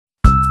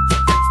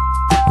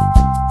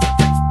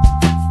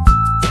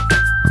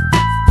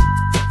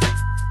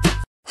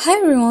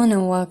everyone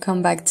and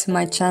welcome back to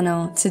my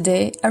channel.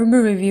 Today I will be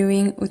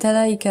reviewing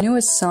Utada Hikaru's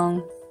newest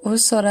song,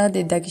 Oozora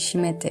de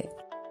Dakishimete.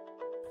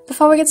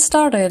 Before we get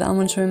started, I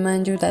want to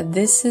remind you that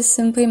this is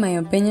simply my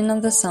opinion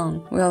of the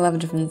song. We all have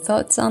different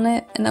thoughts on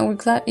it, and I would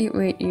gladly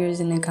read yours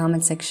in the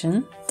comment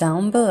section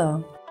down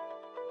below.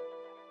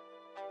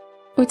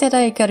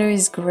 Utada Hikaru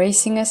is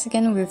gracing us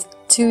again with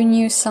 2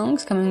 new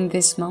songs coming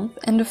this month,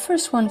 and the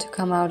first one to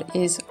come out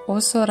is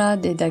Oozora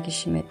de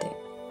Dakishimete.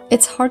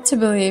 It's hard to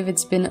believe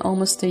it's been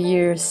almost a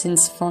year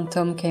since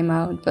Phantom came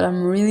out, but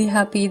I'm really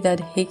happy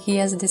that Hiki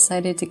has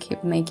decided to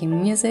keep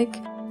making music,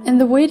 and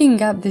the waiting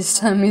gap this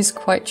time is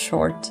quite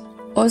short.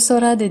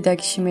 Oozora de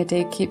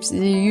Dakishimete keeps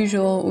the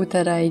usual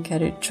Utada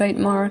Hikaru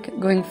trademark,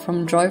 going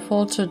from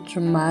joyful to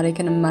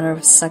dramatic in a matter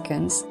of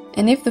seconds,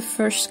 and if the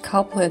first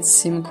couplets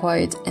seem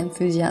quite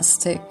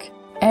enthusiastic,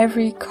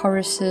 every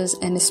choruses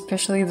and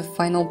especially the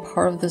final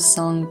part of the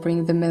song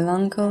bring the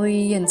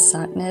melancholy and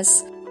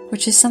sadness,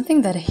 which is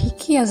something that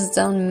Hiki has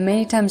done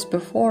many times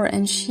before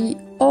and she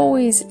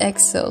always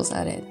excels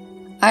at it.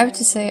 I have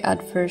to say,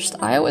 at first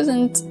I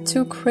wasn't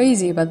too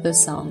crazy about the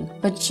song,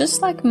 but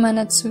just like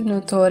Manatsu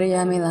no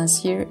Toriyami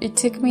last year, it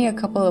took me a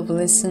couple of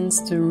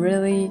listens to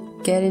really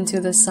get into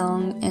the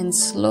song and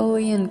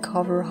slowly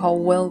uncover how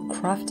well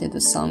crafted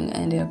the song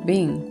ended up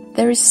being.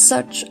 There is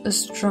such a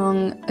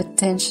strong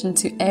attention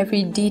to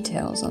every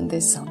details on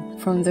this song,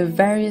 from the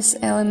various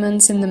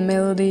elements in the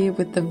melody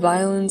with the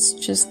violence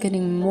just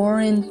getting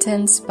more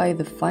intense by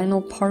the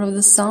final part of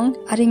the song,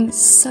 adding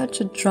such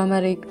a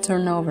dramatic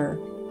turnover.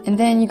 And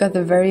then you got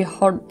the very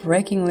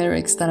heartbreaking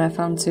lyrics that I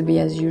found to be,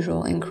 as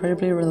usual,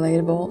 incredibly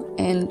relatable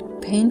and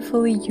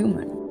painfully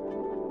human.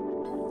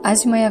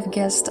 As you may have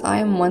guessed, I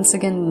am once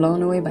again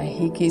blown away by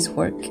Hiki's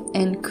work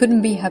and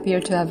couldn't be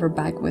happier to have her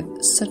back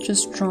with such a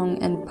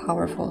strong and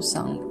powerful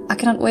song. I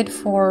cannot wait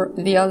for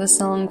the other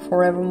song,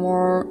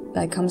 Forevermore,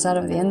 that comes out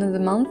at the end of the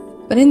month.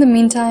 But in the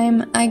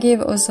meantime, I gave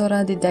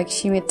Oozora de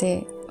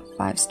Dakishimete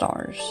 5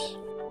 stars.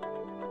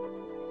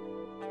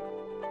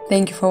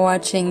 Thank you for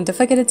watching. Don't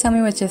forget to tell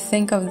me what you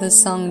think of this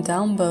song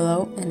down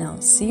below, and I'll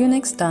see you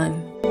next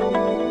time.